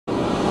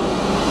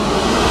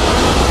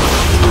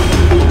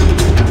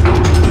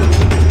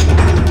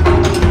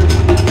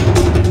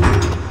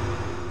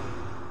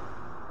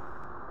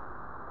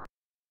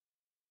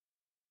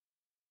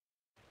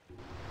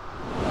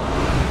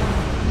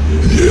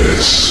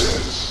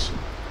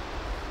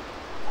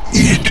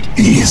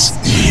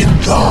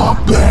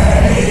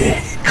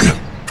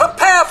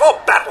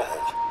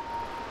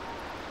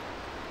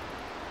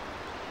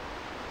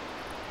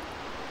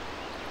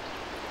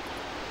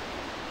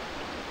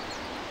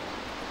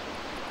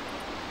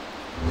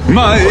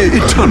My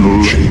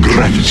eternal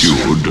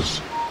gratitude.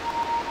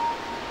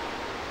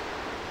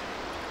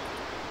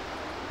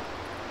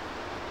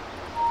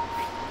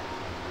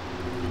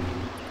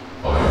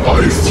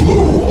 I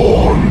flow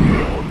on.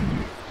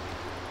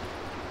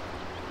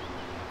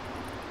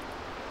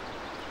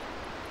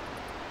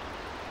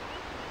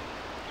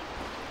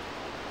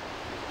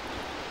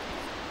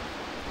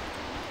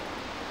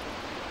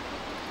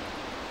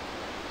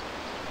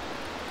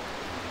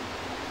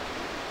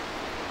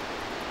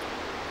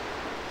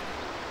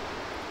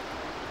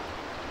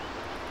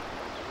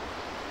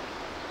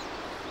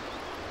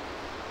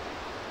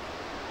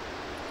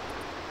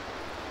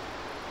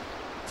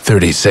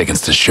 30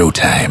 seconds to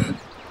showtime.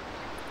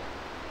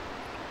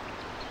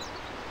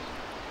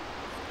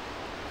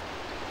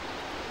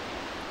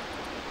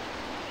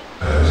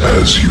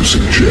 As you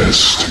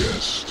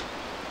suggest.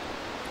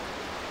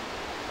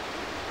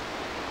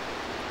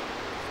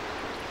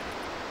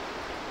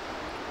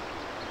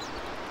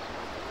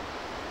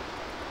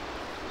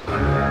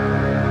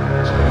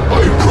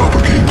 I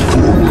propagate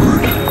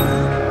forward.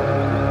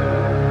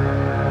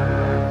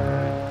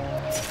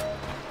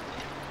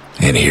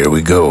 And here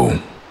we go.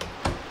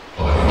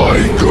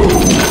 I go.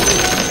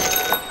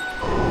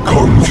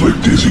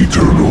 Conflict is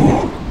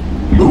eternal.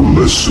 No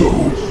less so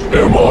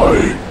am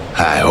I.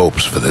 High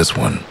hopes for this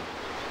one.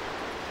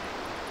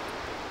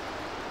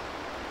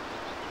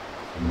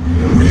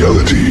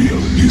 Reality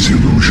is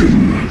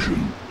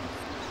illusion.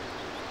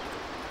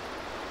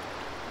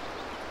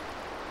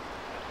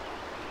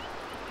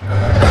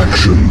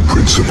 Action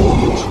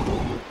principle.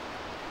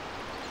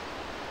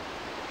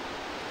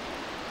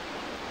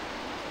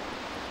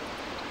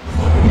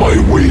 My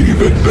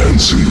wave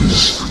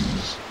advances.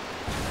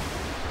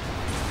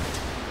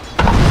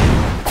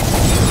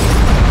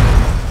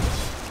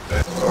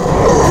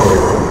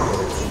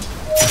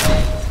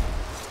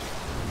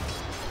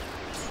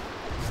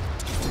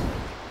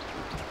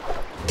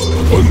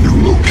 A new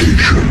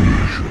location.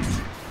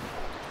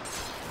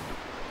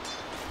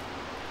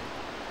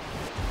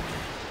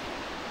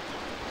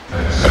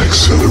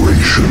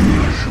 Acceleration.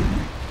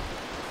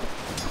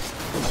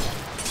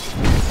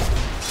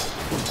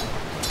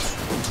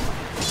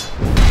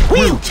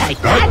 We'll take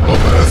that! A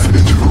path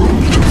integral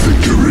to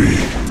victory.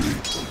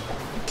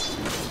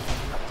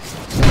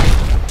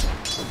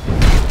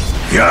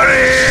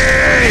 Fury!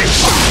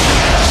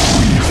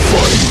 We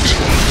fight.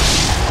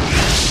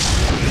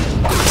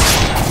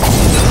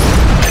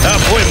 Oh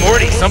boy,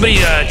 Morty! Somebody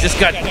just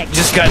got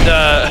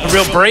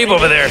real brave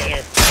over there.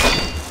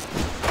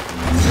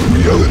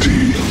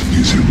 Reality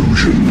is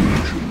illusion.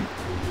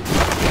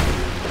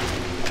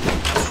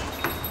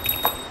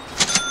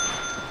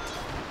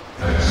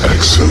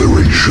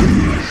 Acceleration.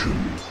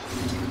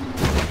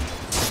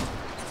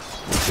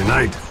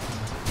 Tonight.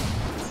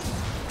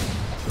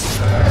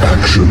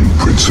 Action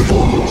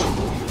principle.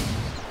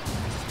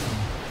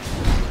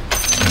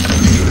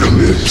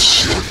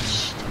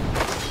 Eclipse.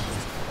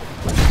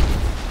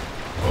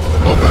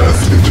 A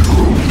path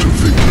integral to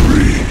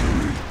victory.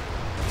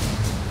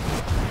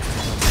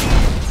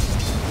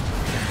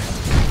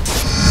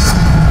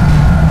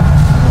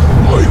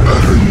 My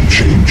pattern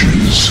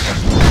changes.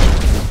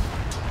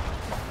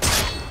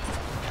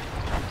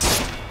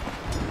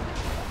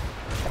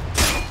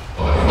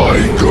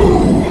 I go.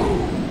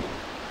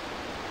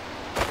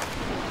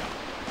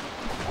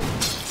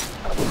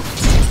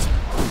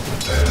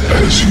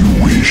 As you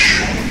wish.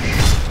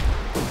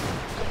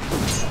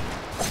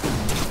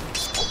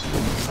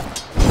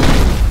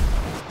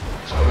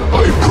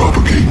 I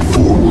propagate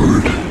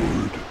forward.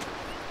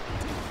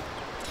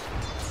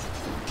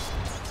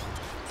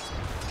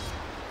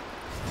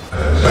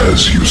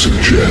 As you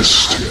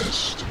suggest.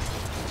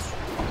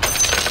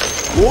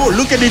 Oh,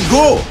 look at it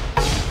go!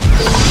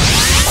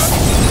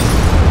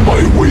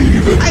 My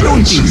wave I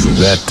don't think advances. so.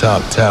 That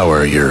top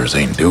tower of yours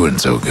ain't doing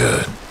so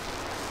good.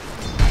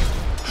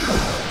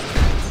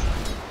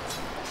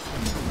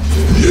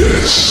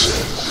 Yes.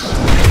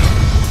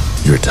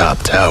 Your top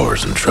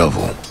tower's in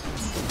trouble.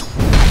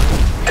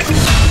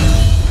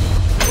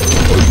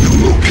 A new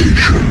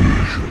location.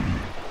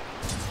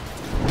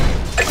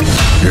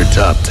 Your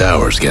top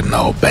tower's getting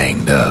all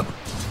banged up.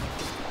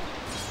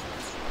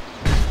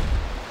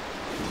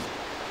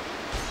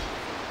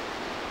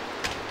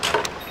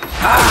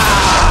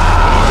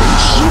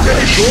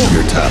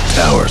 Your top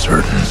tower's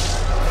hurting.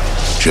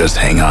 Just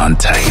hang on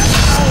tight.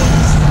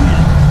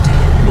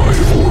 My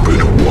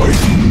orbit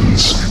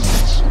widens.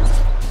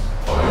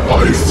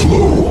 I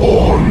flow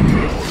on.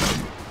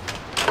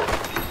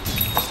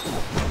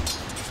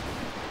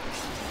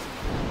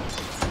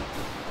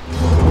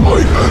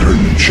 My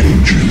pattern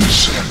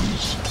changes.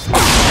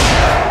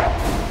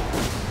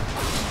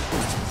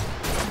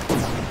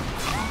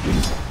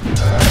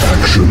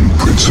 Action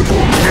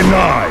principle.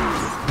 Denied.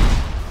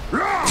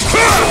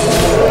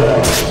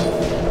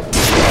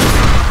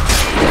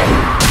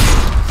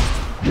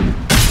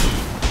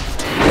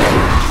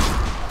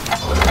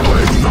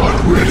 I'm not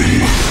ready.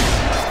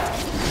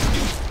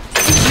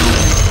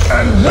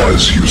 And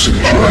as you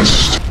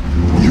suggest,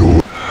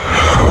 your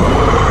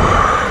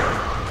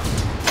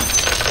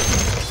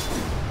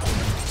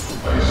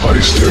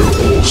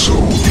lasso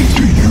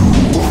into you.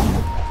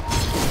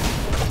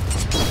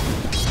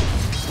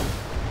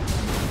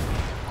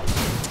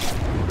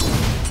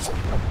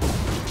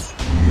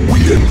 We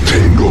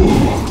entangle.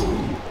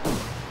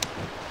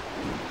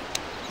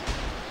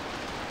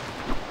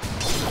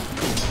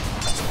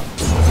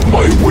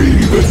 My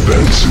wave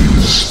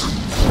advances.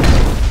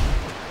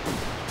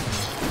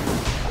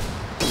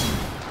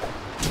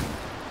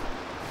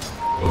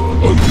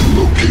 A new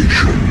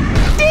location.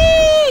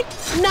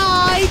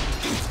 Night.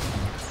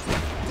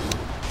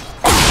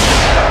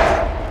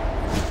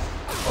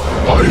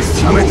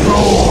 I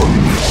flow on.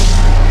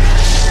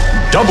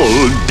 Double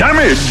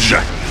damage!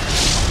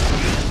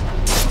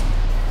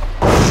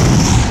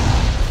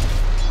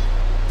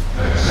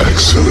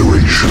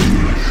 Acceleration.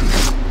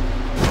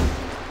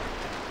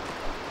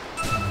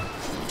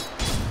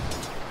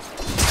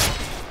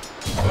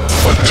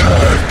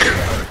 Attack.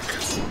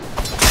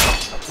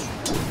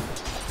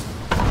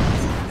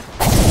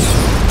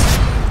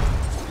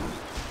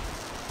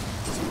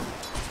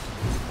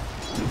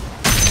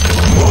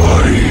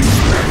 Mine.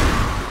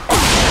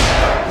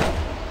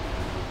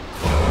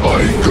 I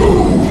go.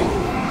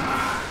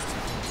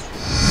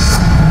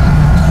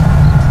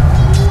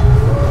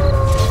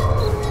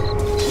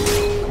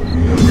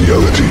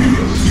 Reality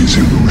is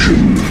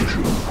illusion.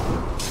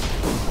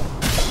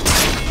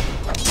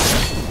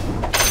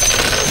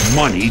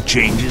 Money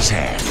changes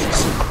hands.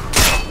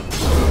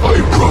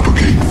 I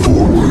propagate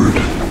forward.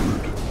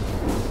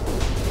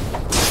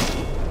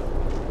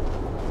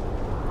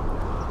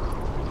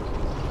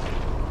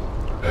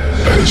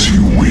 As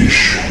you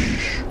wish.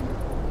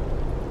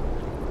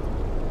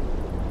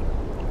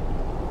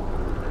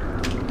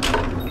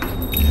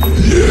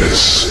 Yes.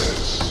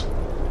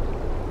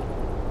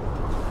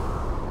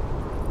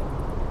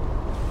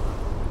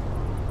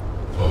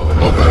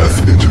 A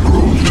path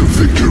integral to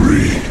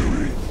victory.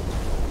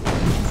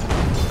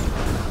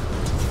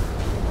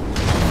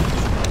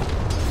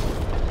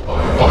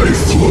 I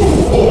flow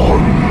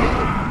on.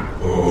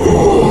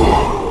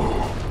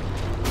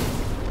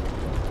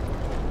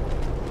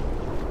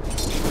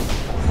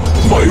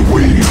 My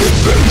wave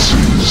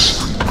advances.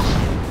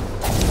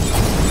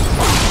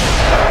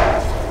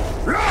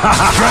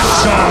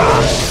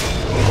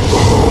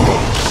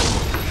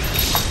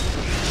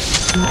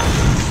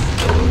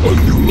 A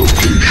new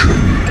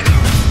location.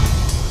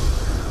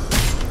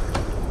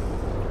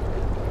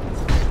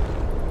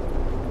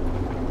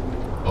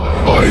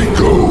 I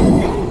go.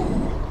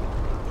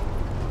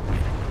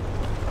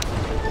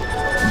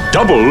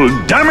 Double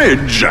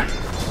damage!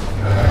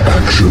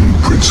 Action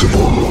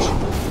principle.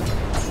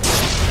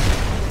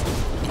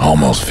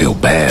 Almost feel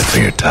bad for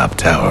your top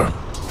tower.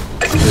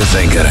 This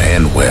ain't gonna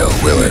end well,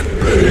 will it?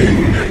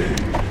 Bang.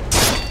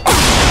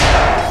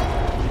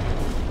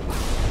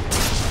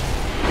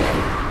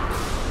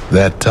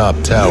 That top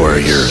tower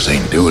of yours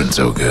ain't doing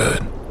so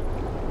good.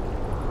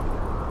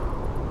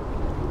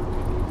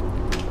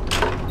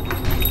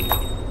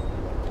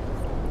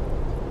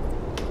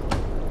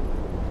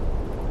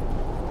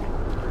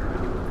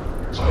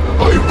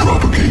 I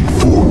propagate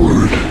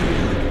forward.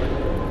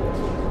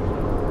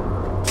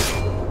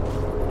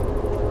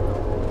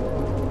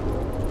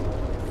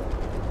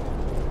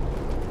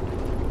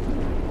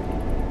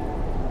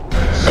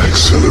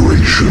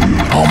 Acceleration.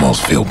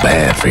 Almost feel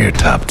bad for your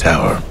top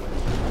tower.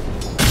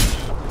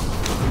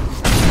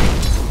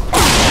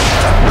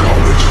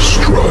 Comet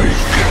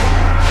strike.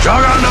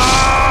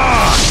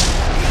 Juggernaut!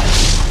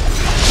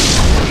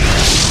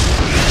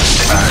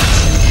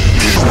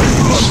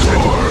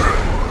 Star.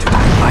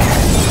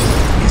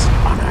 Is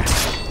honor.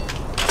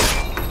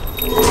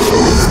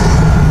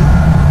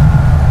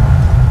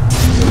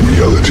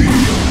 Reality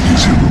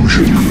is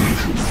illusion.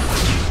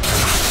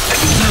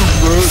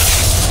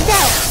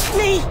 Help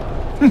me.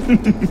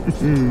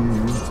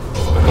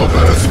 A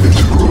path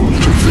integral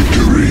to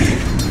victory.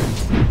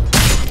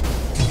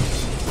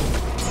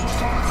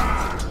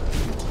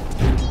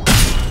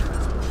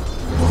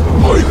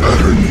 My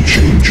pattern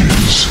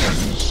changes.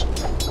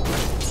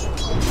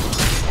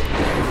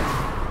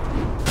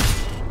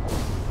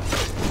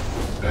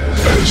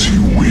 As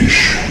you wish.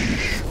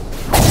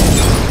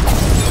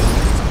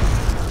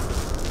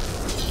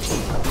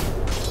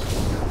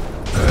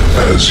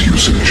 As you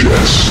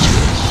suggest.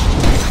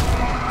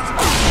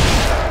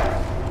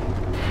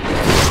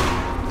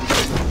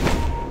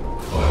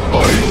 I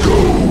go.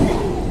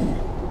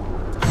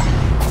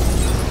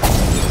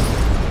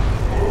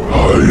 I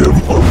am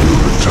under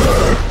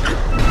attack.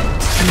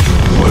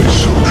 My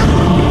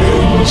sojourn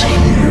ends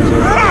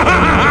here.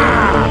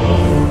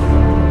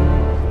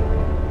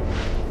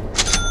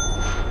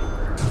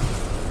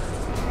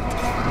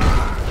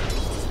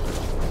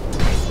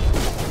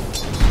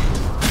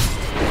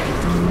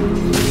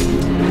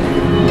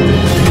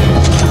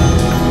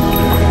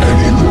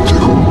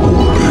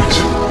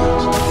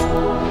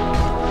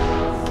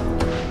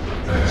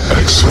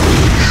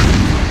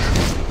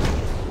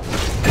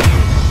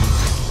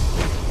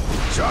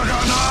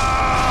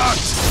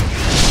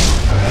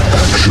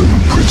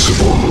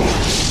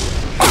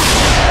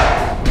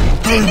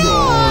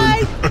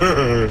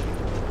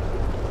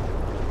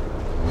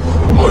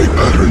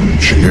 Pattern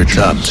changes. Your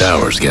top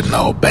tower's getting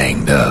all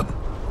banged up.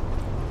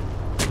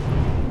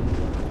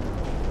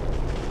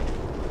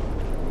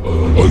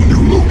 A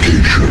new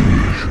location.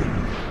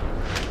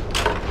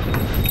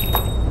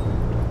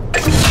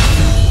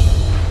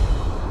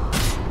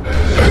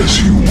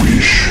 As you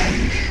wish.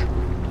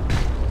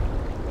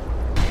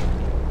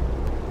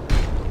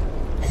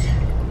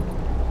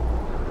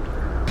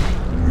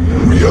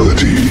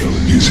 Reality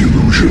is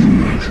illusion.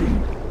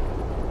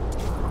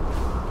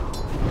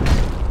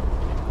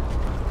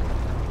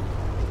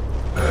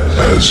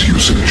 As you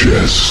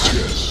suggest.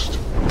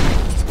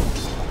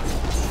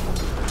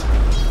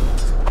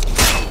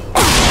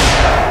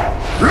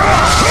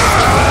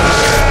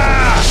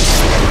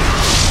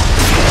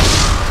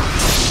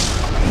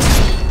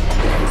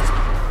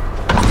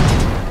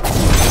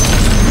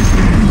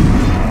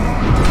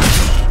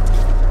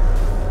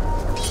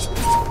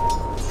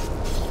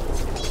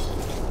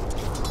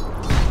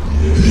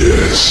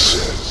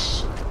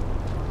 Yes.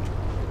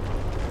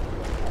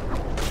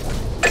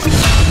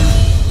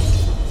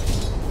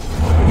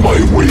 My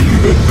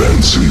wave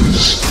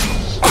advances.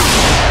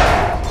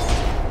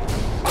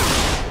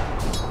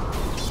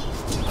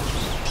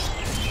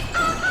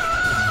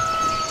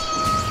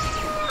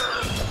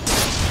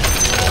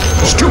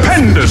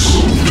 Stupendous!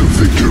 Road to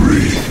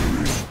victory.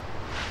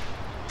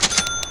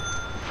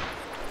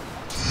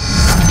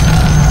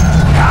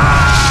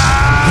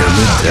 Your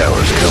mid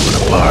tower's coming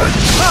apart.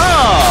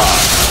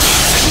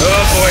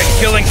 Oh boy,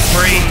 killing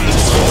spree.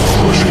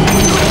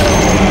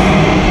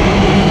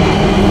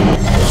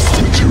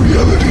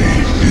 Materiality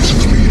is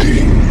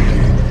fleeting.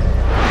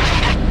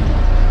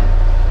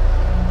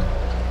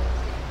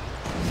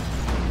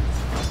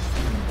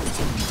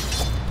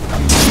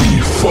 We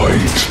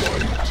fight.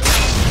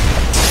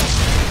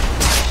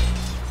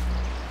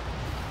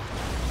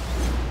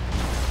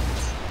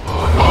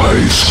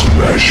 I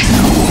smash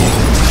you.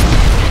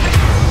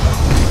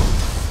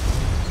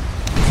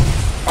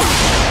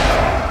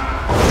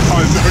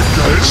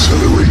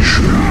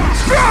 Acceleration.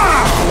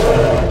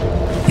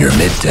 Your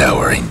mid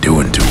tower ain't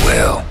doing too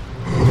well.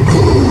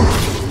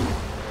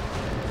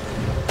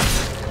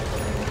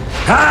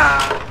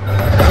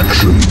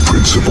 Action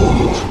principle.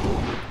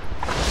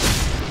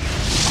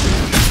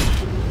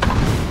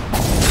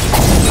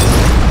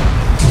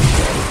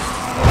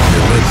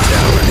 Your mid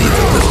tower needs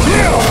a little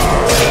help.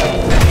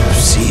 You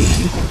see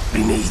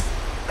beneath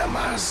the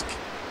mask.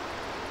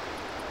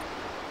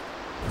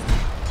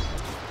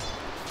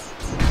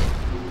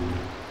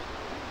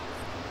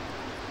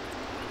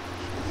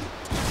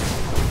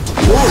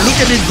 Oh, look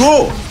at it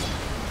go!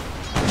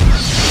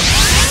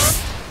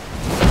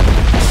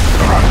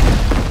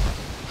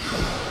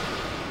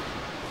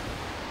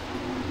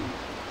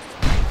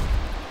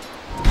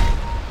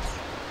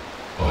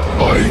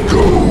 I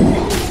go.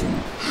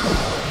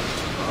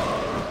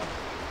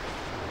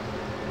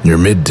 Your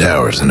mid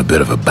tower's in a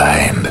bit of a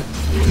bind.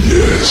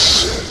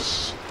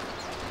 Yes.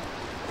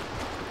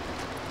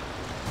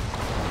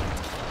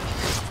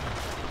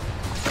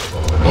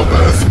 A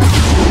path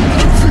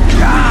to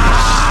victory.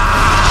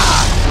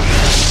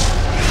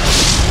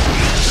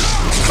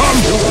 Come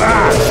to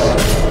that!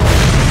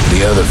 The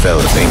other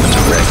fella's aiming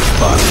to wreck the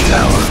bottom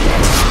tower.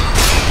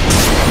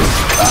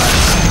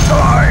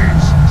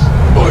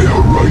 My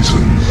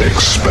horizon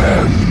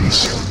expands.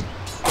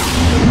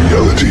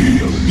 Reality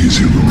is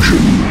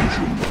illusion.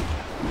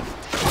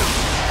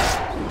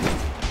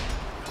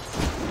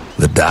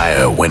 The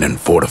Dire went and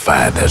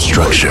fortified their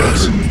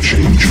structures. Pattern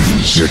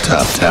changes. Your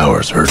top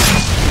tower's hurting.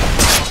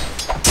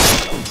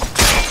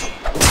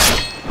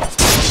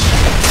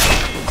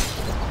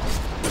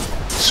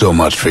 So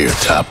much for your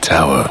top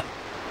tower.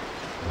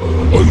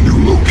 A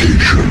new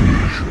location.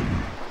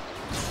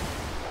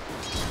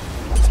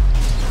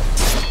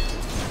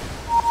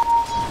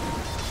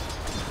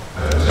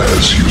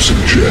 As you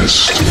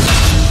suggest.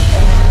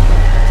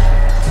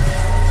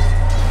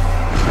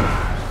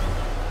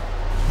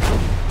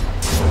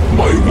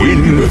 My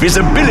wing.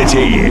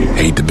 Invisibility!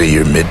 Hate to be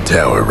your mid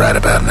tower right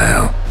about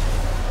now.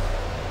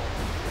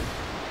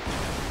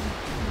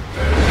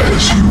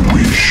 As you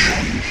wish.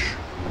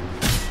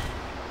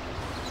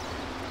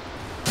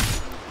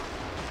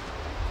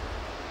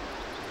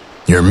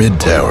 Your mid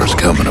tower's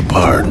coming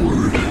apart.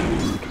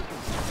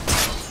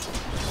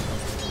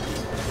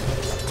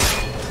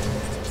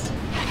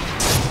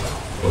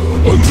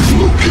 A new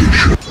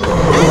location.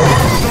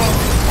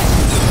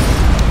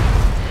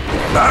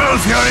 Battle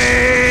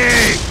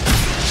Fury!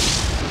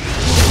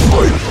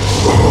 My.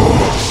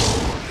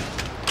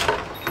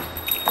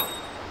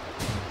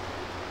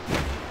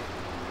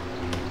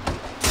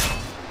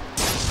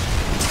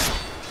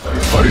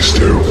 I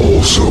stare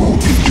also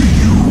into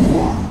you.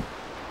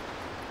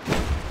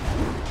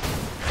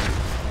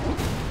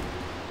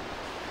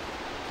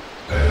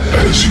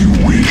 As you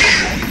wish.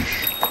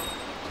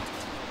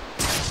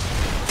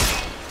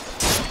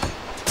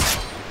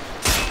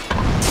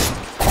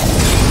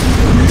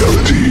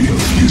 Reality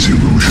is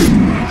illusion.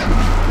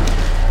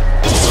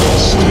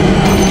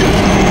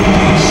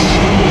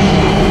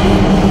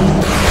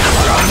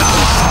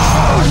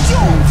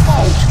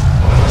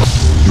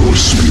 Your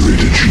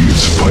spirit achieves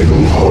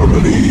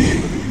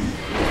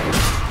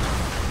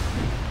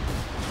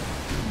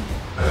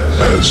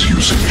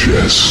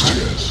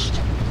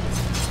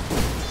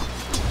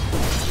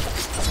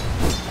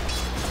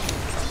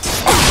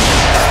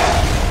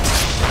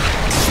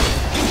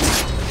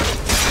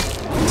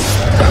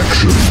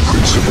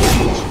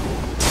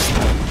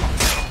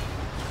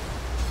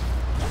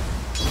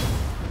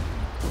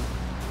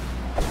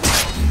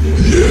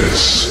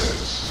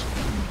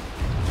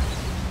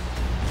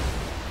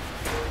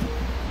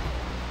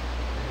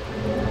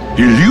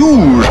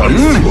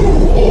Illusion?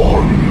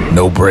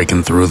 No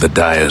breaking through the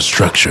dire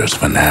structures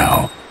for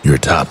now. Your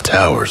top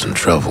tower's in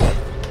trouble.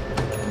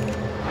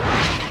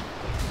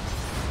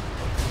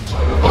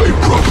 I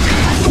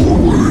propagate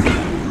forward.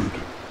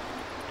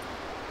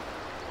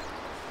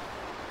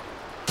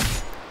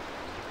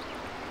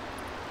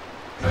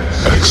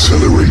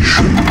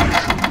 Acceleration.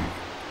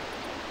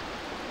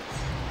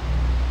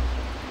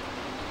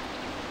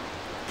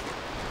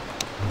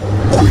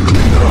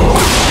 Quickly now.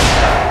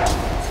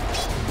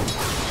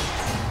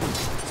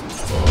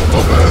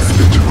 A path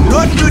integral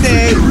Not to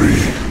today. victory.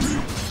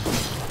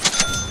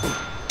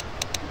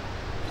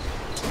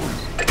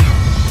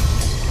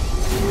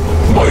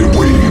 My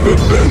wave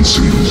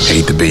advances.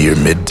 Hate to be your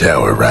mid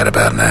tower right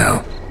about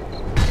now.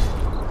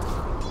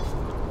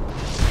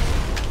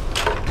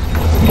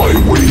 My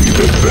wave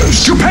advances.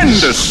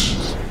 Stupendous!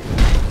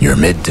 Your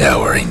mid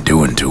tower ain't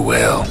doing too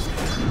well.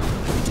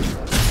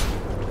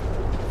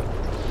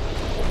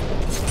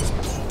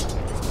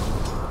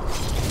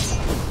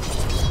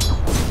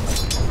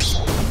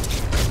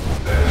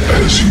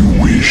 As you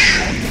wish.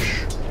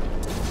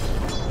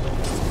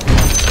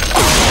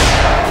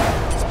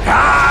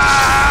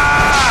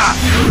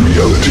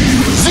 Reality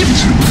is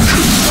illusion.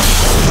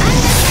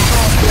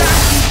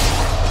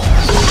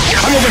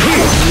 Come over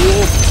here!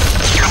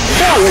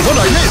 Oh, what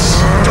I missed!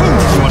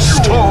 A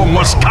storm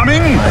was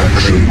coming!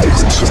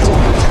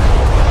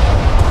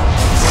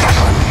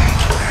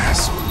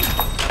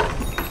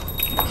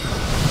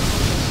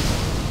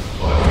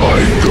 I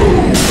go.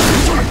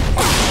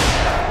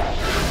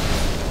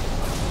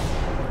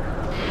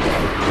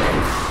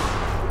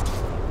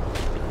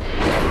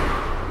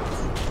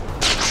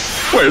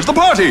 Where's the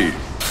party?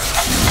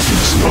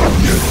 It's not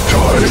yet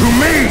time. To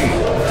me!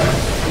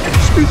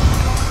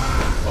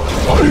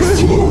 I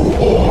flow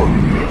on.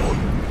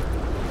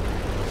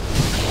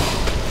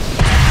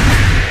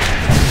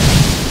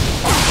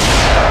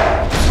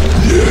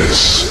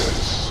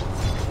 Yes.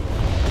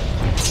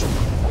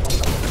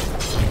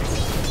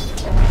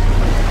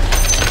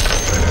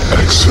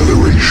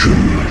 Acceleration.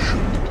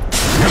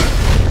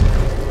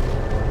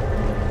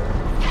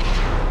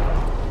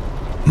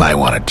 Might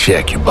want to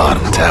check your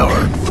bottom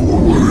tower.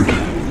 Forward.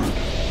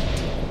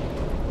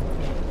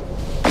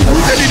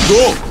 Let it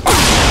go!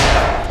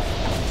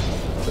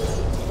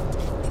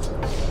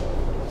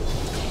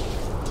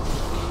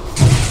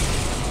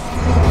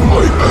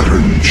 My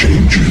pattern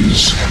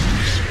changes.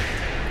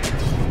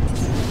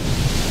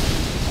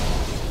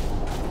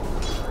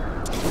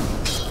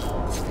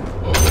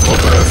 A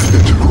path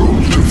integral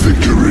to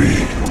victory.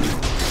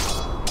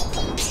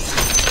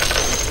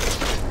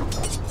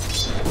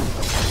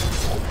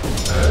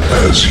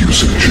 As you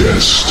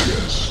suggest.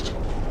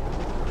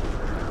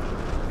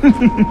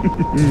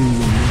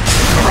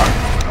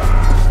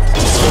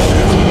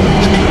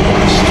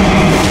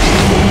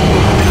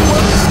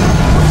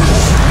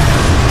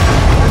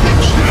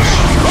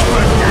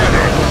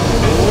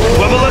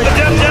 Level up the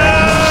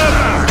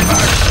dum-dum!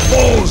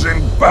 Falls in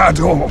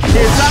battle!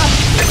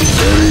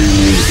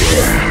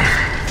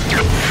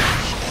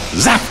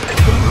 Zap!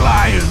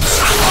 Lions!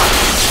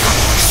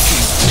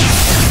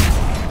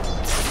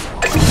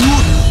 You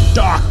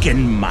darken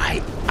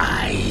my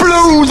eyes!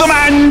 Blow the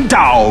man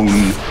down!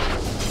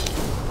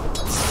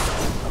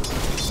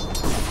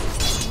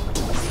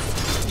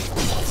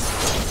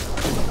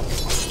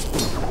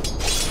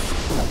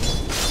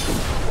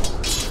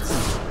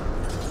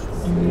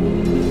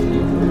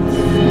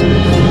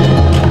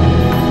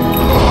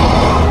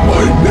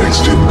 My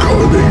next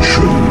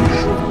incarnation.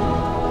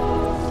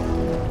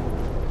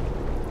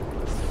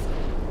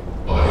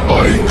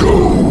 I go.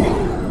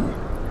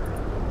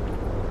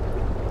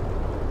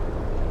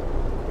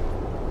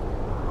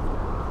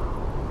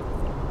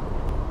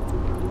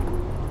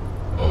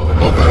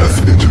 A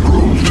path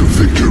integral to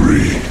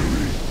victory.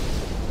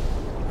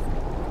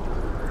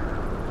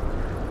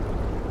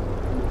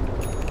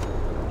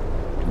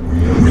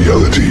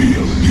 Reality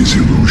is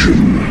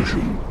illusion.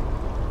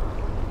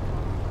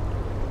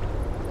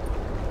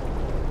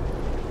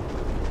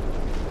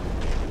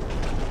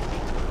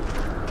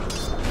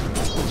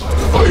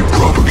 I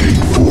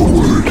propagate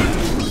forward.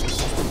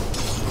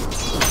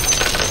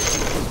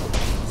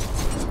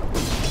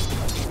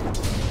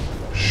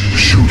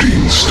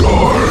 Shooting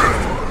star.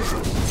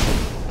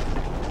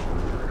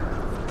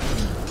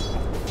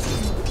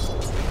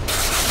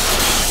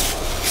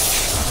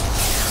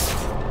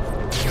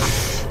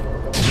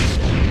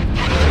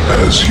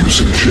 As you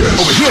suggest.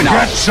 Over here now!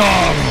 Get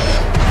some!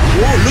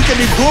 Oh, look at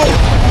it go!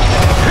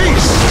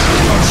 Peace!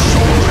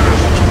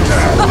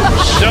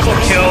 Double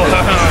kill,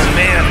 oh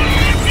man.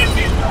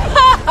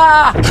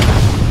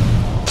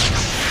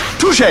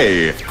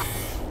 Touché!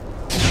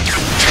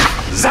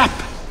 Zap!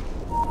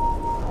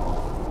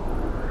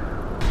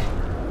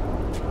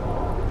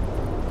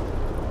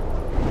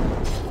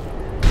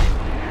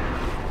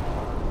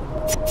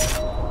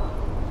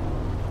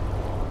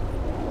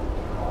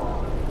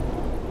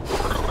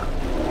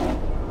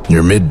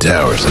 Your mid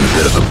tower's in a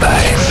bit of a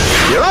bind.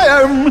 Here I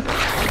am!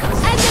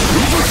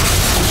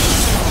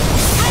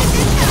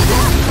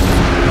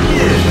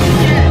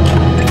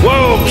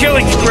 Whoa, kill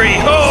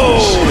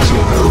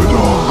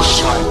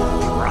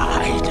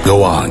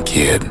Go on,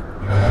 kid.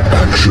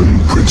 Action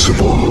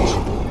principle.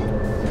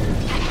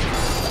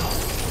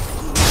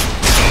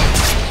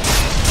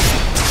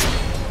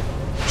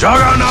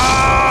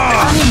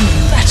 Juggernaut!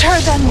 Better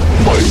than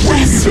My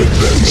wave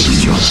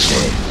advances.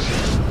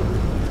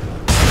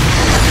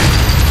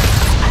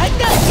 I'm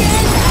not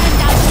dead. I'm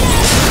not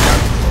dead.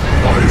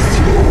 I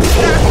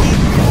flow on.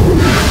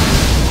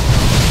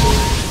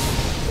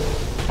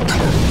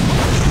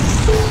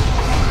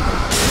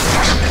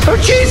 Oh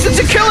jeez, it's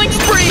a killing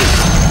spree!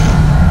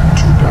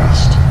 Too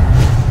fast.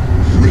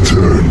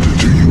 Returned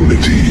to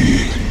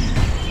unity.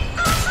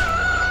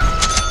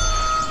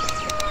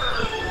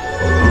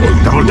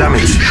 Double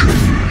damage. Location.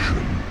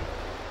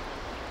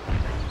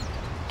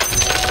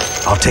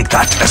 I'll take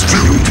that as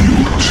tribute.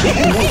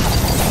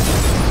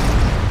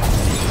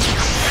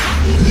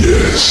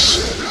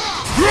 Yes.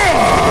 I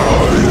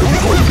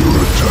am under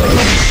attack.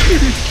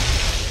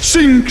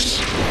 Sinks!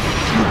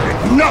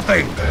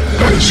 Nothing!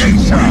 As you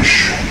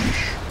wish.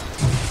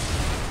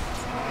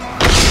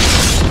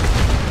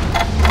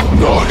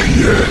 Not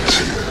yet.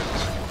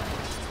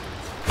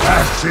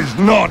 That is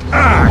not My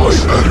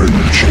axe! pattern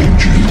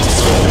changes.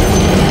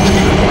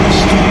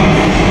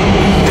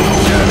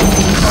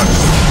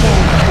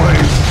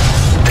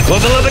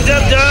 Wubba lubba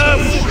dub dub!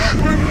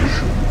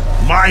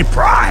 My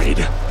pride,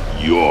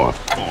 your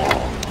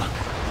fall.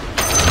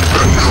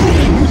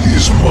 Control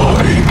is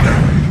mine.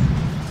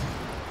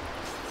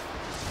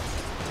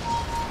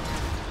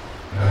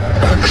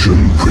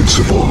 Action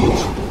principle.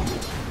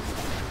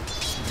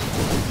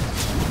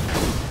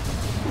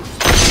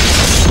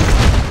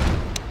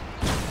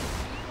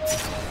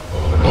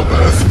 A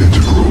path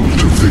integral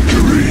to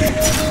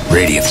victory.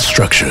 Radiant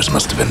structures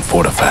must have been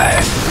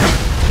fortified.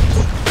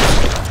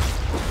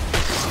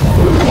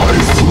 I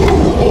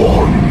flow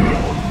on.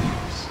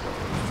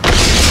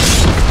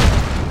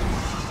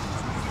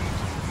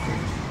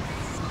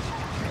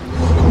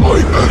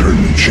 My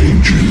pattern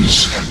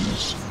changes.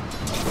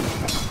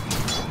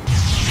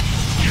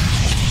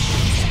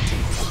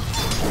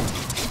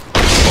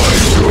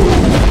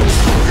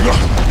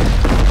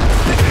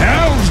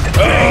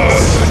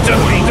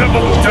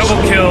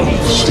 Double kill.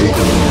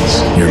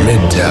 Your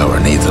mid tower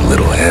needs a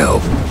little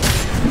help.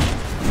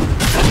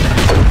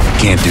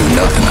 Can't do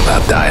nothing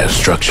about dire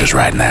structures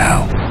right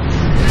now.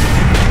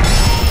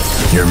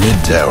 Your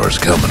mid tower's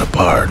coming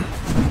apart.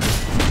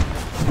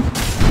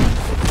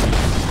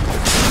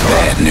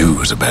 Bad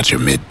news about your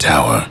mid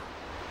tower.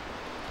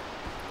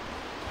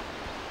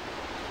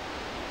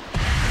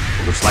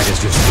 Looks like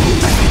it's just...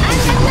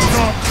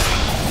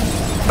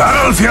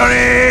 Battle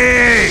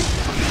Fury!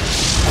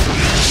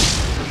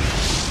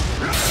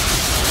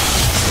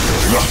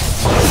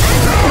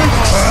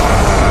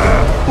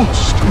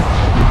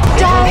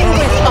 Die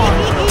with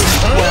honor.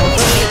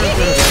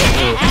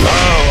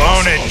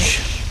 Oh, ownage.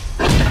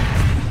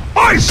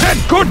 I said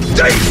good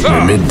day, Your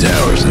sir! mid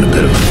tower's in a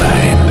bit of a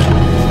bind.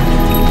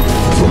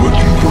 From a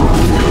deeper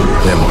order.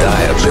 Them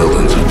dire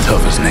buildings are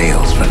tough as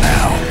nails for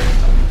now.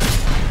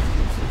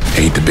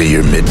 Hate to be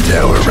your mid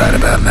tower right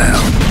about now.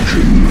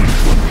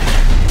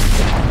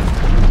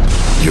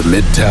 Your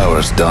mid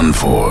tower's done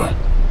for.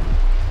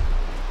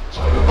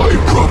 I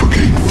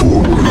propagate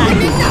forward.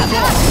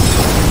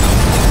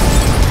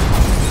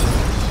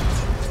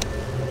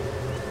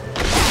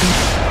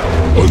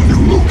 A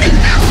new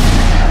location.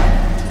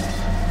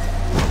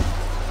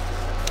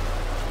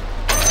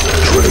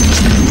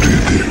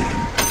 Transmuted.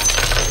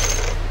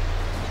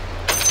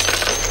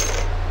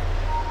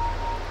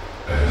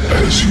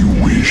 As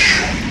you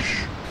wish.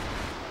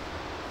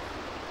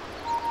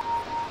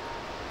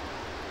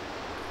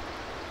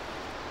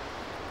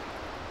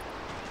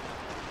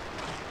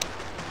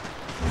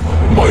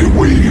 My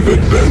wave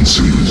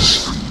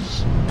advances.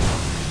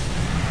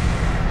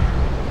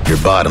 Your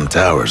bottom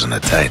tower's in a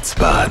tight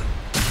spot.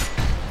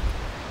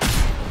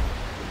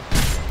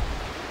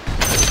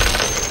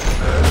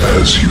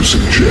 As you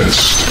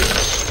suggest.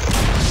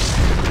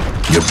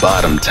 Your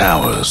bottom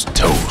tower's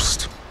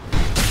toast.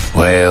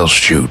 Well,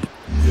 shoot.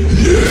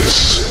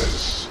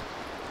 Yes.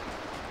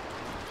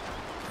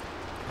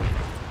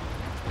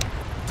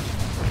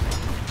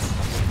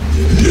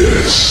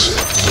 Yes.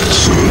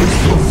 Serve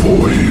the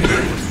void.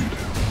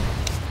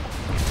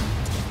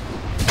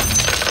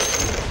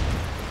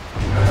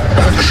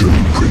 Action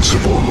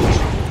principle.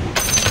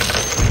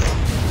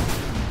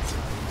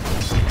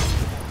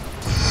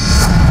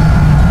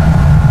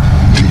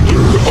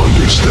 Deeper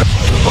understand.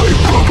 I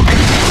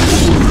propagate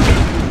forward.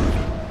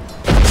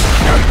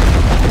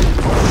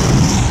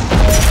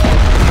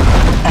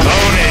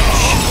 Ownage.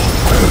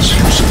 As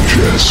you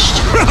suggest.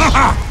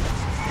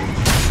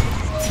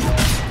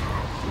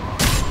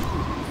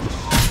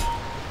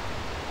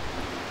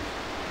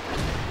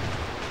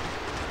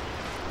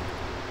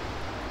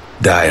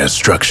 Dire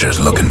structures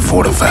looking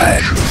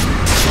fortified.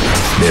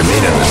 They're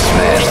meaning to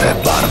smash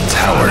that bottom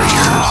tower of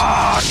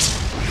yours.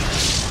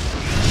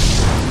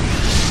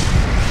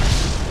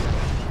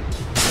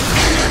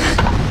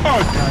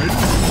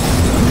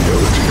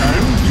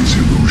 Reality is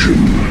illusion.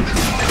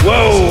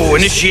 Whoa,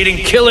 initiating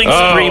killing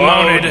spree,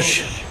 Mounted.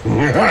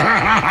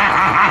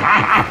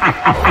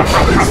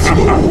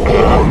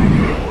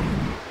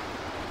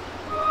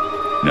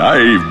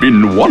 I've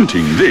been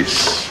wanting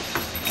this.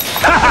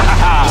 I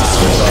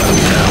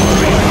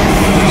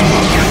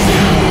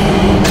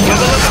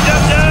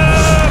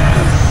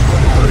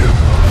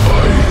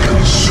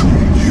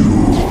consume you.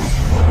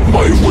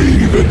 My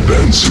wave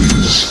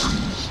advances.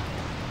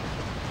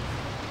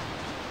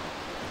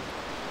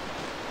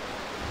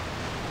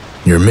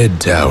 Your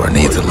mid tower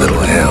needs a little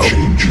help.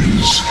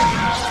 Changes.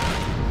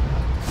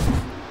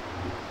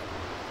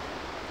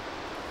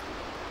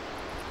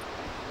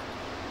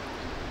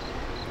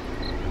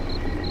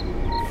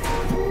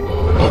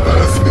 A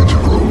path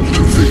integral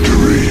to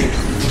victory.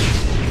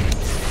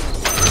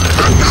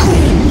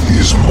 Control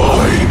is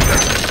mine.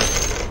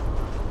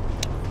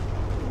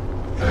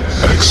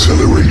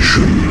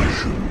 Acceleration.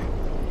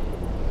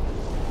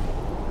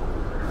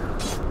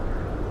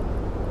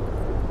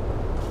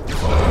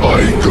 I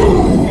go.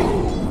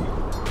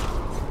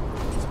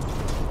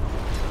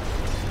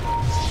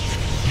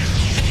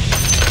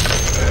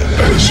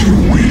 As you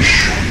wish.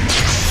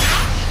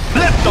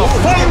 Let the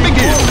fun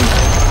begin!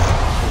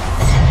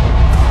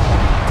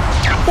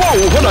 Whoa,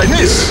 what I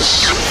miss?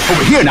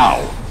 Over here now!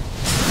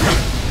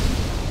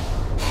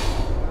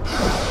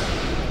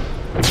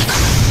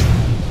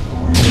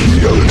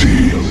 Reality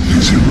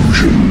is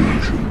illusion.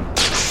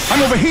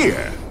 I'm over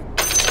here!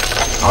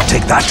 I'll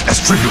take that as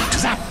tribute.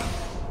 Zap!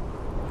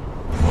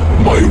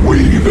 My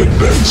wave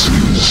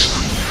advances.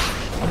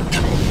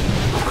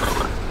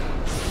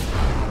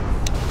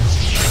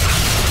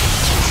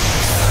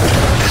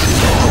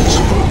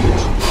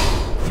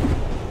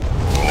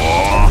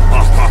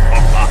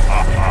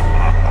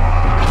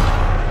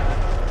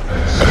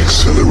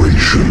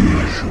 Acceleration.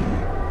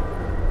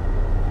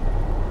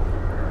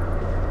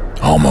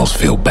 Almost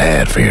feel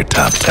bad for your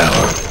top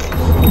tower.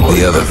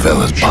 The other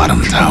fella's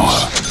bottom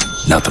tower.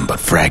 Nothing but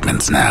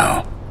fragments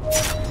now.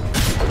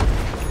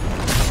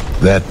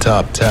 That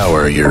top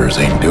tower of yours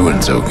ain't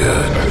doing so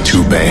good.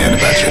 Too bad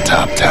about your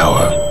top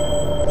tower.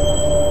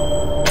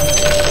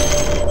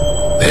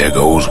 There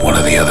goes one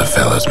of the other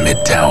fella's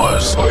mid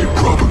towers. I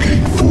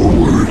propagate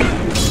forward.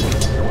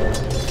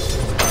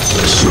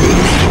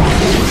 Surf the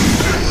void.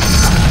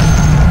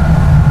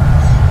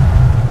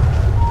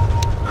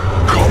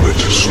 Comet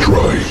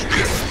strike.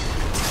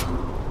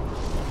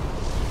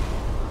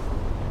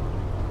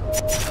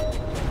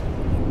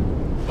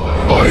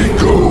 I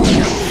go.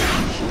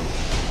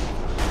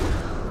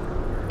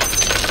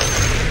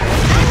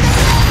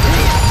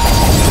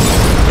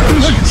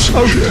 As you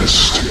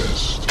suggest.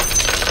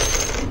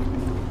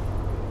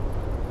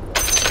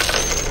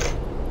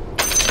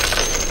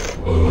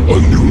 A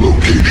new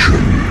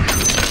location.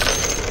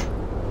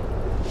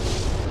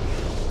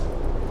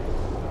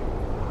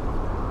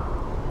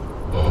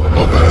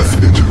 A path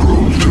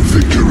integral to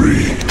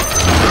victory.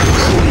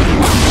 Control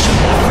is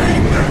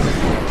mine.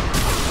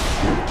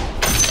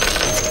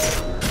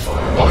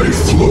 I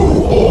flow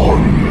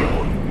on.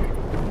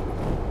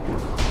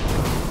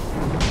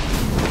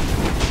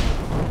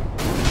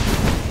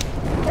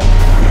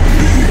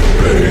 Big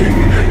Bang.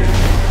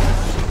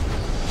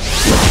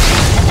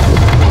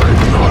 I'm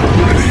not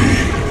ready.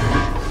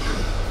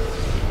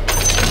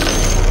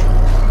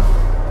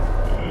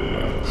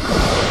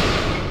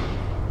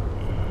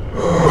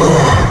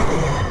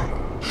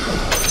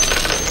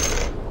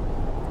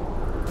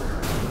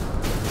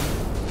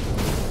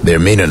 They're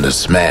meaning to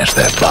smash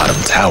that bottom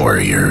tower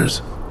of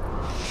yours.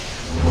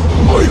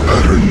 My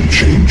pattern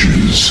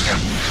changes.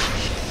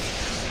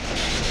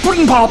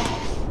 Bring pop!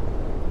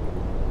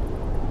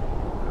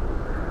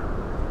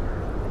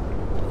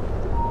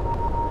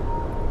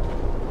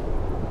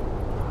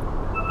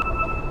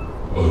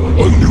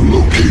 A new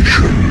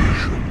location.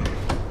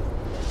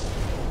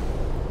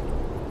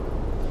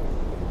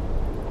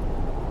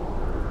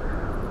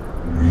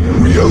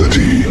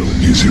 Reality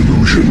is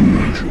illusion.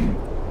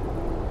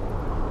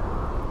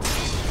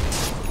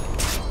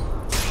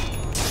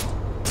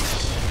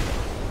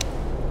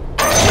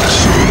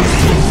 Surf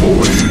the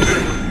void.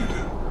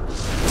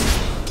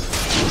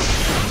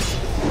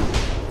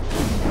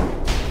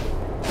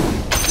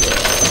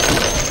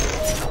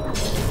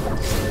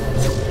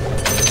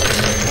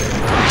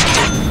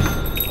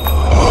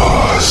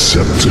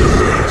 Scepter.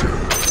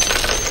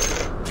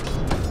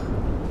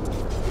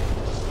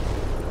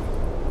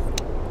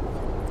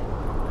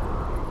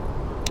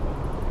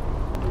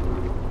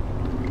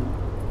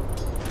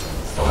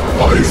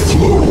 I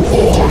flow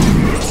on.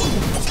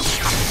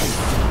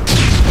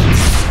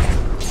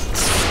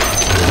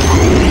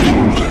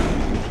 Gold.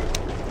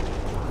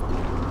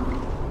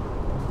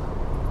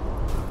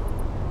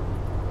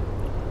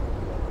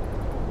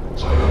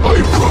 I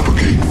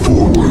propagate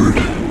forward.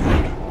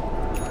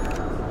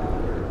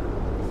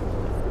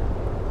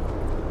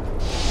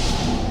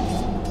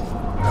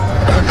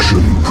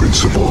 Action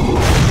principle.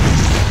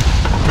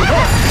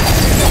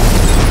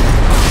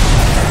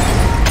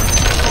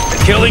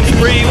 Killing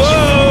spree,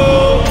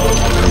 whoa!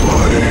 Am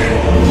I real?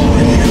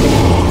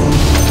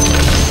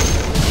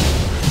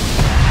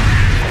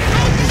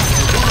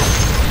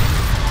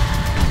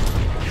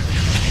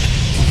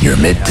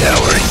 mid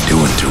tower ain't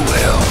doing too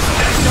well.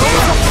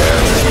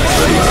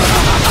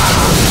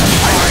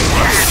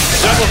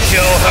 Double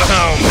kill.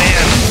 Oh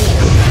man.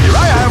 Here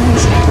I am.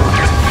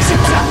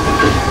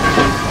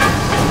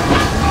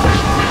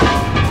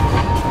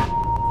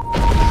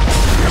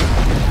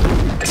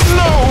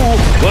 No.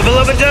 Level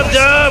up a dub.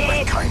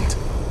 Kind.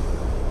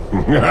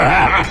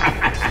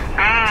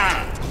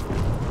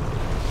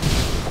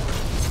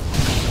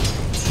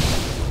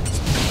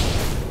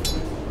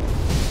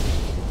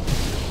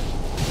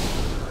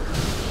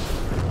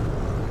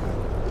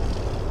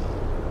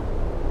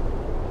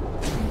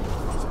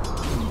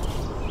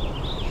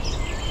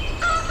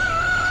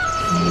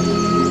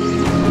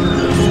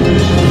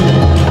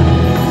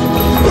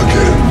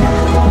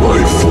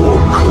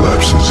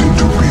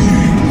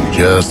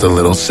 Just a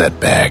little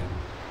setback.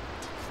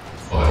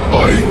 I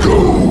go.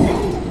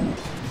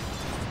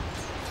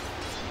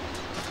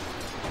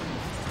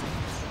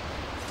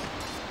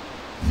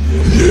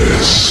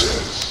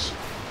 Yes.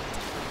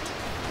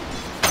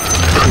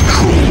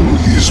 Control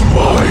is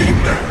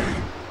mine.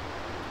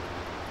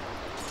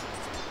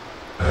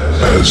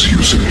 As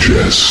you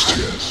suggest.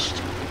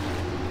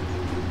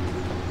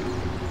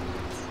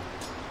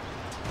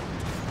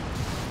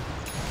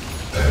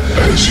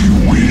 As you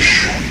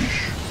wish.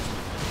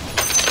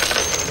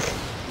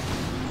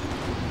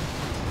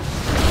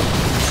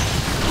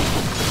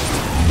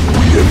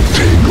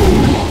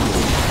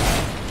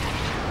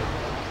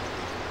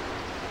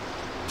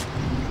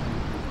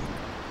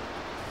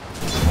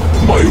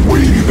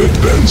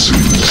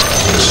 Advances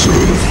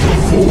serve the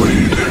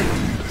void.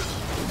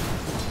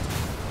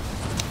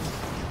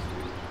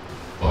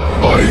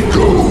 I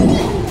go.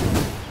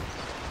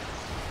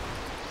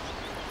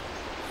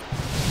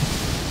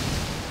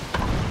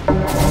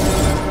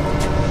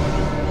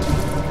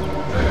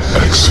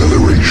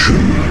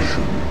 Acceleration.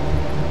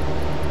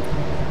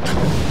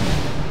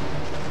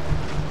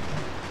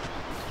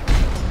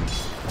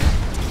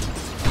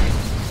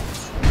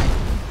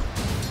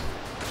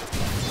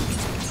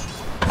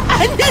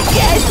 And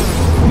again!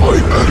 My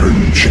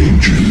pattern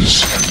changes.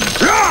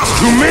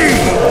 To me!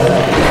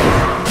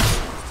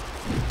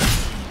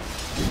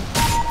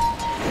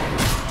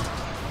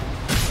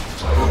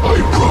 I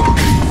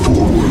propagate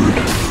forward.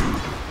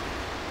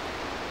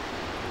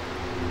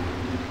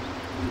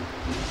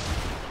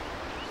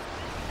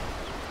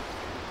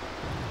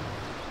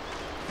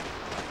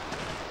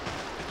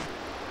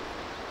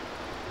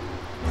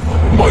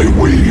 My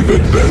wave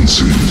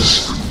advances.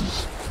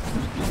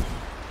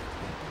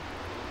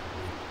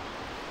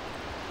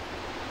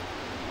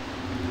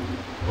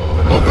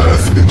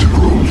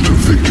 Integral to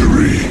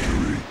victory.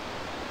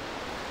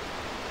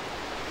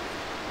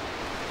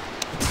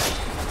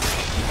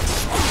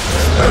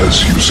 As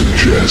you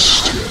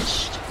suggest.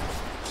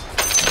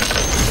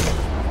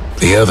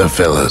 The other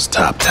fella's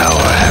top tower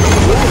had a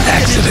little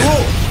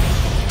accident.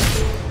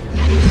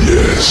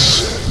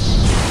 Yes.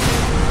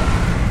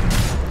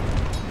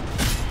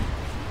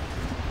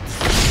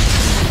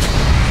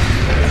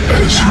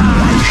 As you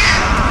wish.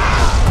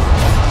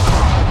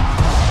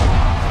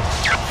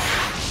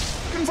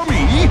 For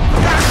me?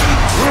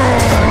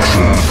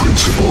 Action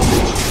principle.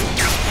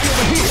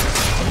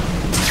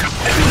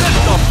 Let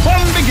the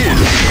fun begin!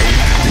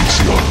 It's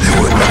not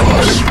your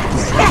time.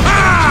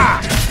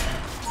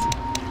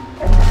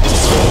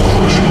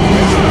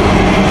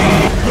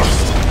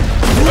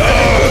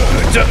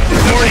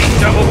 Morty,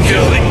 double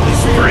killing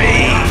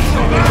spree.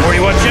 Morty,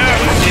 watch out!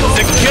 It's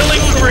a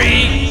killing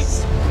spree.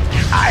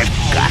 I've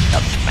got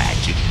the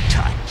magic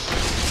touch.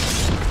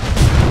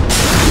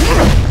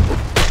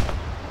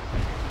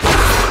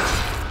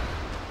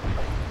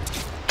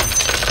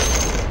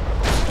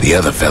 The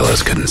other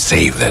fellas couldn't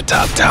save their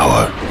top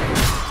tower.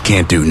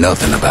 Can't do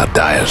nothing about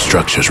dire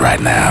structures right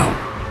now.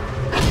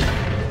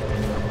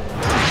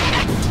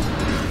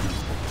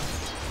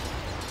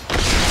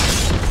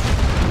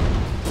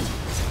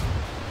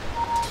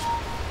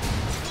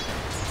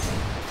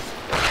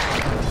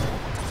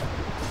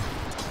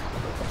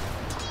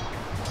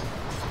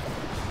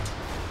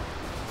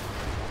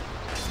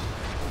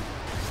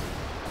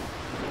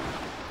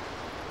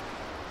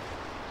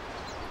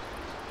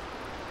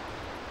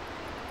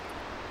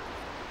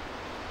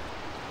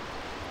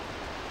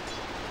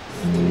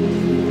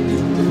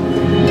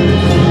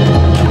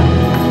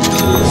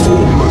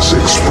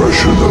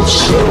 Expression of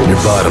self. Your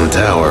bottom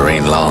tower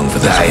ain't long for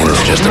this world.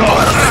 It's just a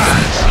part of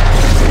living.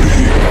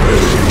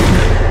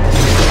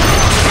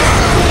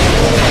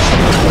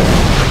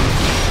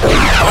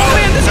 Oh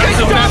man, this guy's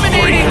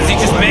dominating! Is he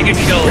just mega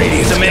kill?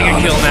 It's a mega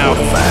kill now.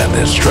 Fortify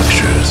their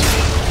structures.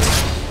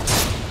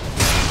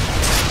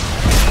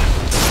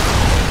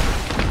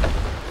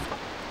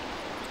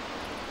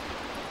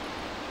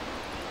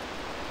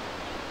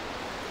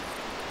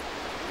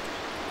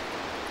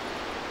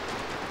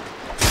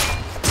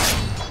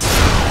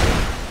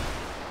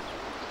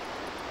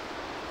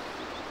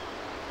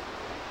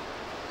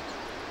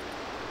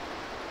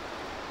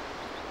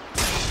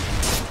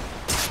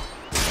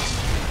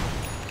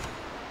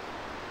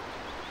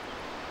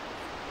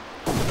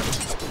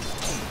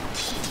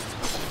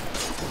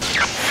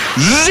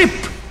 Zip!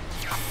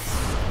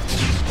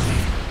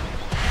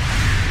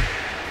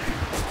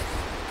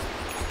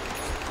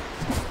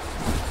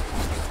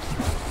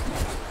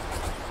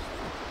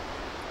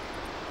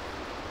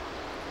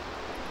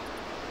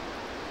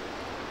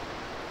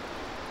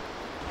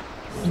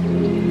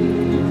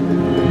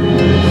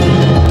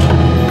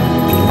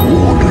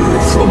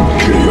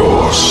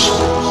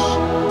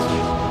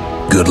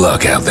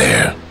 luck out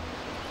there.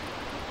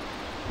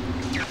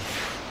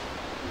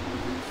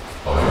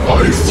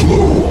 I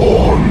flow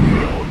on.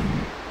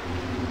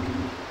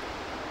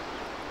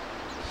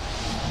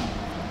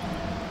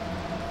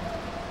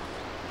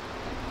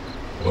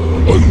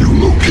 A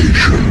new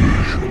location.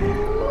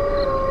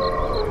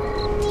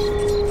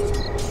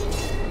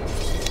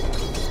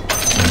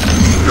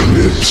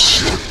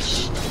 Eclipse.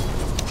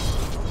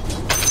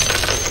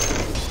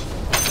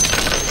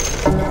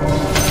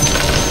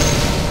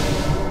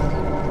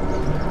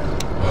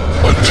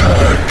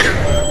 Attack.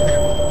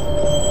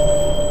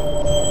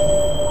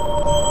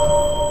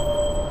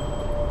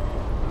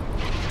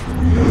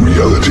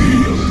 Reality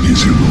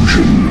is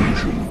illusion.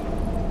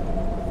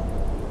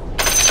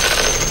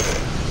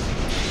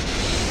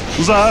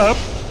 Zap!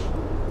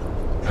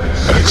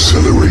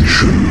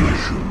 Acceleration.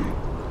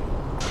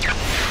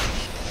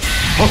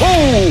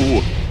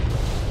 Oh!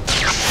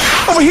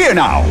 Over here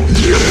now!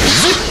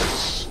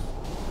 Yes.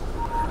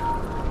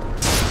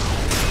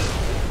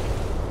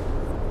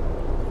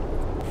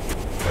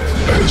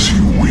 As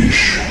you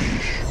wish.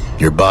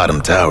 Your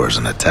bottom tower's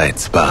in a tight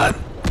spot.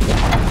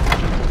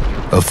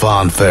 A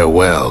fond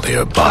farewell to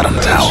your bottom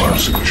tower.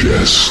 As you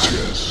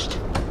suggest.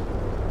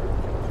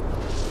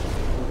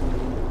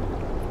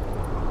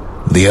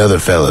 The other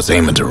fella's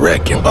aiming to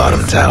wreck your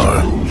bottom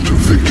tower. To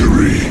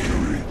victory.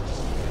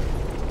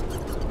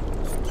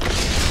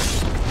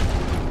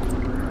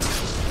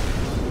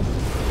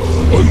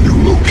 A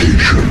new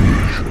location.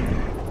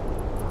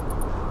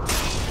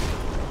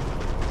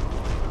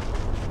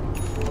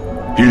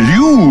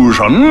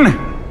 Illusion?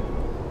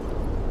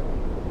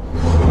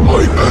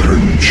 My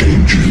pattern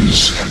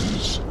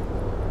changes.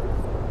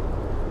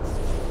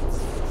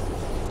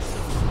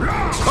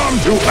 Come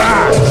to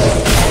act!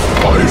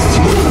 I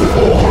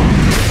flow on.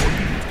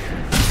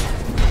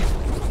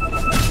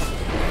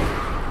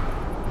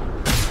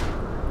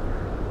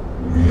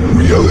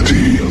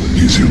 Reality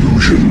is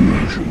illusion.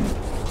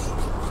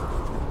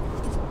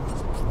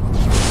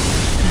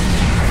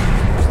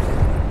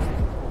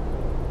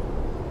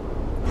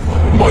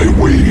 My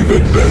wave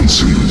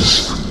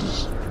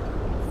advances.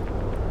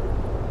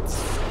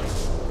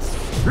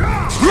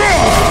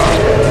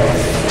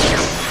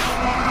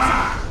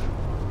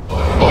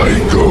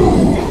 I go.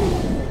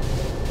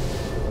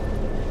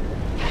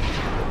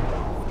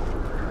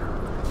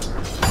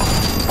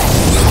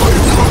 I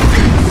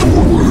propagate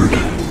forward.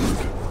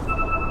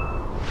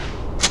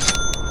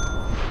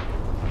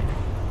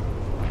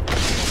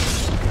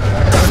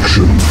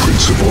 Action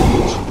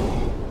principle.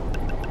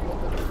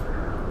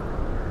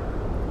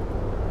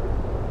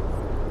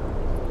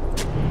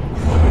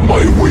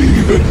 My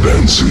wave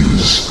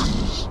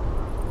advances.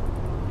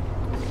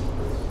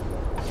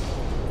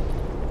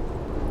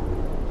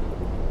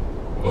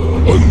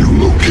 A new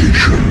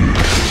location.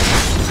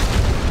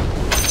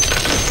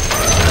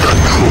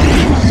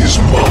 Control is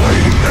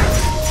mine.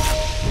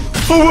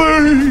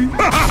 Away!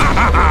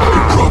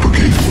 I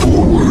propagate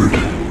forward.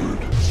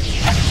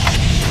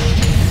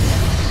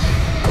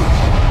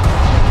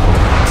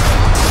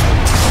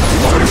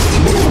 I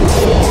flow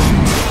on.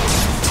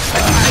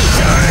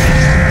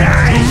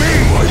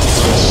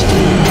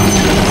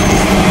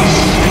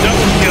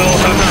 Double kill.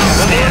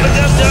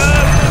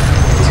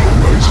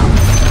 Horizon,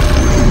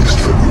 released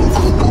from your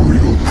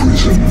corporeal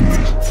prison.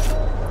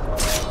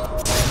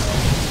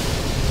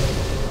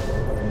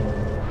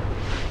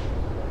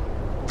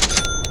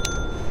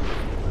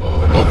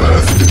 A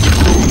path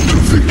integral to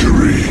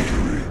victory.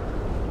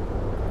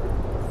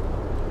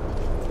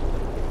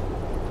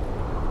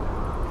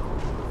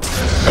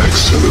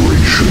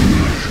 Acceleration.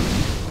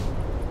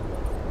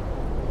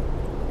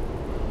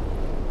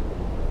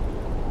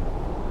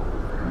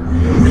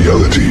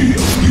 Reality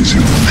is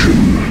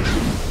illusion.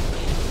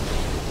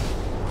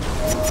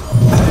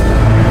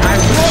 I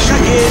walk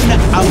again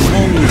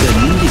among the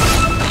living.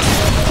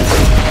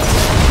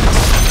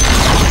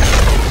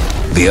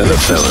 The other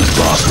fella's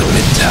lost the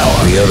mid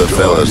tower. The other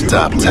fella's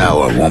top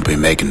tower won't be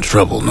making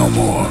trouble no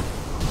more.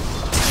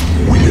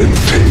 We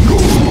entangle.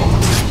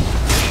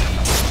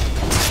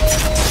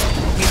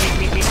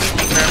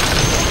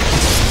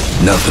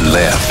 Nothing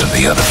left of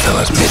the other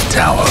fella's mid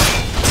tower.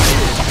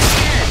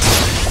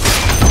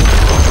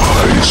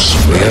 I The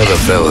smash. other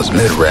fella's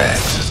mid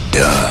racks is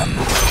done.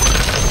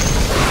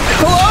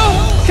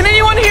 Hello? Can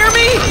anyone hear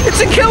me?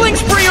 It's a killing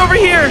spree over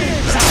here!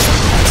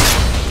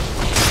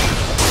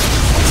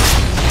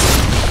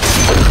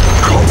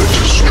 Comet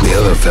The strike.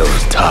 other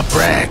fella's top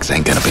racks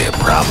ain't gonna be a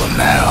problem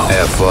now.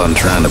 Have fun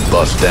trying to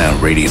bust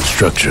down radiant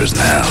structures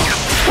now.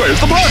 Where's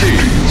the body?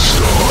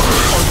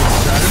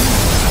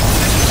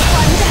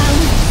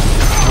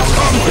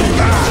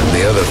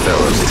 The other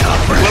fella's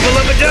top rack. Level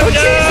up a Oh,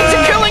 jeez, it's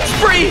a killing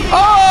spree!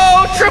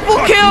 Oh, triple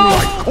kill!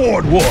 Like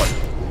cordwood!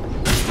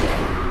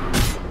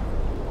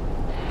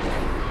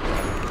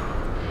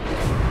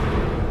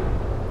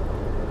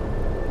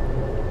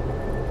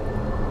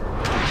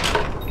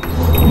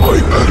 My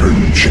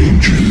pattern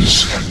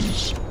changes.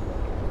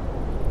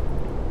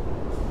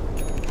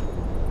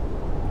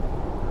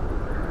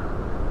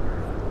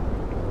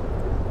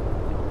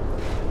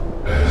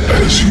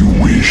 As you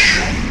wish.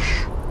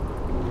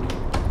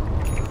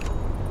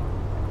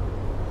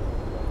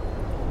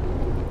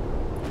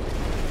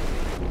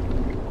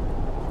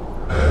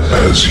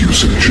 As you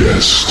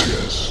suggest.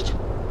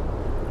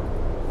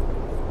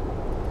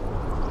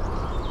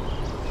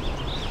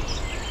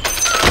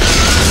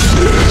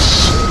 Yes.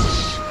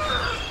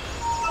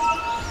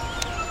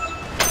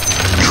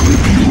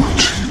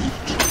 Tribute.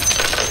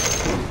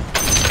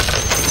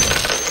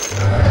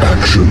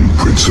 Action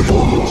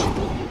principle.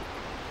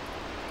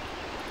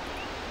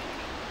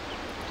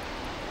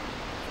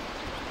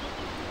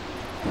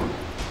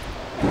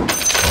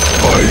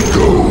 I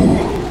go.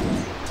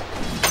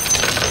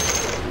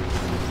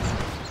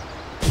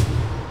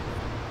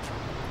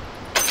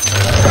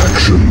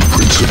 Action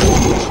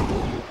principle.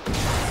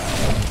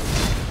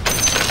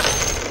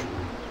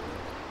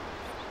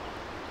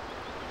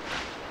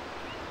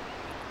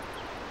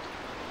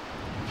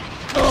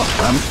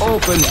 I'm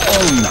open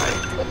all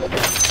night.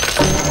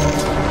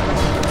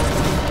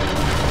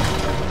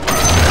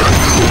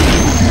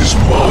 Control is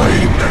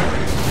mine.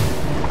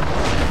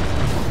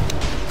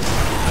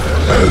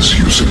 As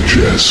you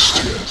suggest.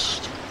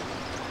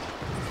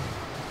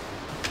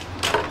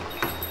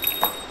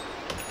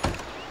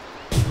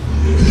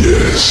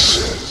 Yes.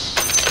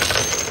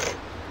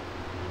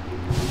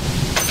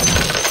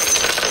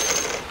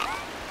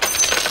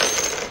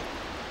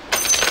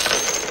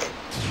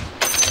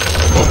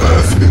 A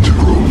path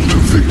integral to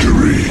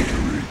victory.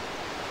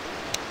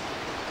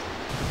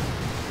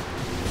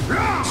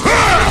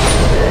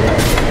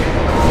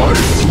 I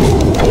flow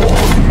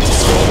on,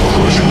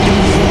 crushing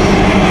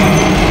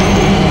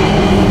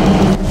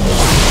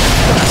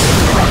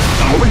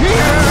over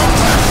here.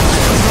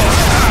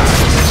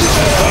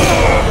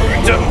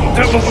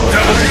 Double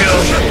kill.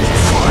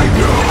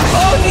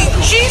 Oh,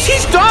 jeez,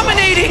 he's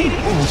dominating!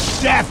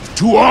 Death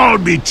to all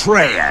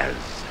betrayers!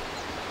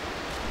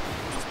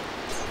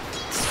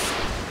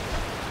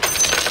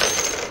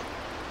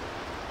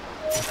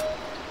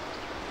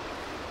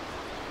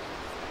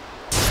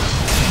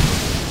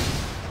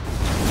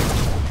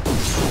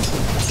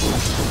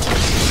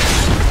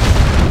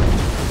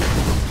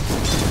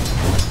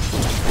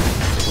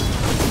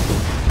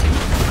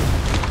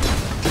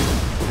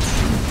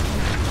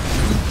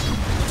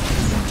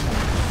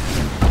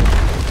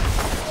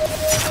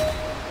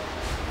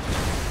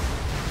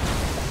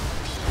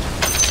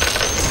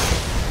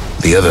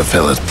 The other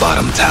fella's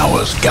bottom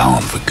tower's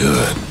gone for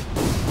good.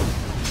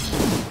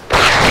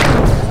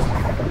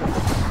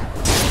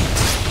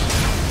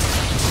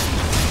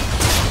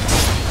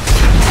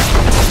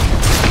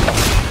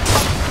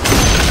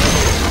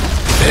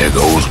 There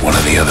goes one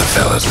of the other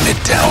fella's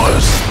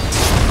mid-towers.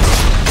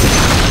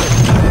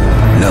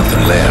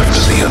 Nothing left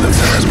of the other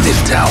fella's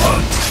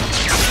mid-tower.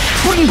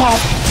 Pudding pop!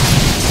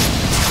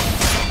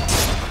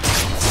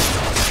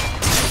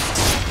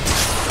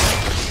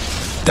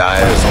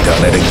 Dyer's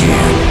done it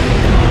again.